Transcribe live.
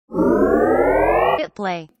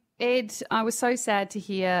Play. Ed, I was so sad to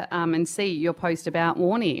hear and see your post about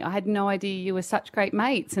Warne. I had no idea you were such great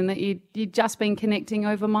mates and that you'd just been connecting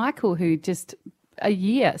over Michael, who just a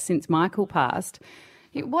year since Michael passed.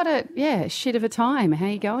 What a shit of a time. How are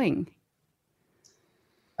you going?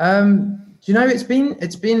 You know, it's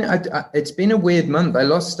been a weird month. I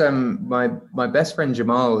lost my best friend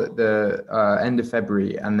Jamal at the end of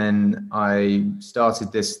February, and then I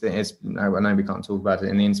started this thing. I know we can't talk about it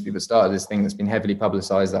in the interview, but started this thing that's been heavily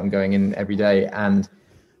publicised that I'm going in every day. And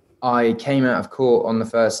I came out of court on the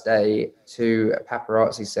first day to a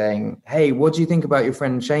paparazzi saying, "Hey, what do you think about your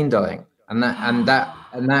friend Shane dying?" And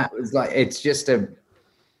that was like, it's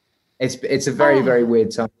a very, very weird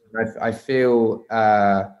time. I feel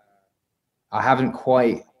I haven't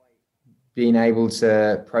quite been able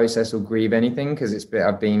to process or grieve anything because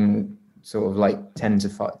I've been sort of like 10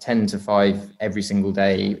 to 5 every single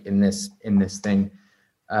day in this thing.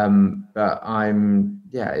 But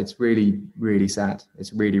it's really, really sad.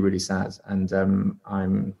 It's really, really sad. And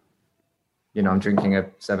I'm drinking a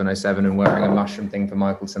 707 and wearing a mushroom thing for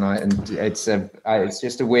Michael tonight. And it's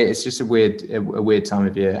just a weird time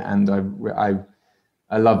of year. And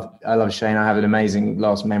I love Shane. I have an amazing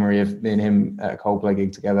last memory of me and him at a Coldplay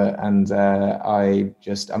gig together, and I'm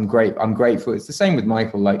grateful. It's the same with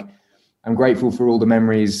Michael. Like, I'm grateful for all the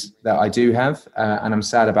memories that I do have, and I'm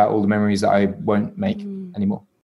sad about all the memories that I won't make anymore.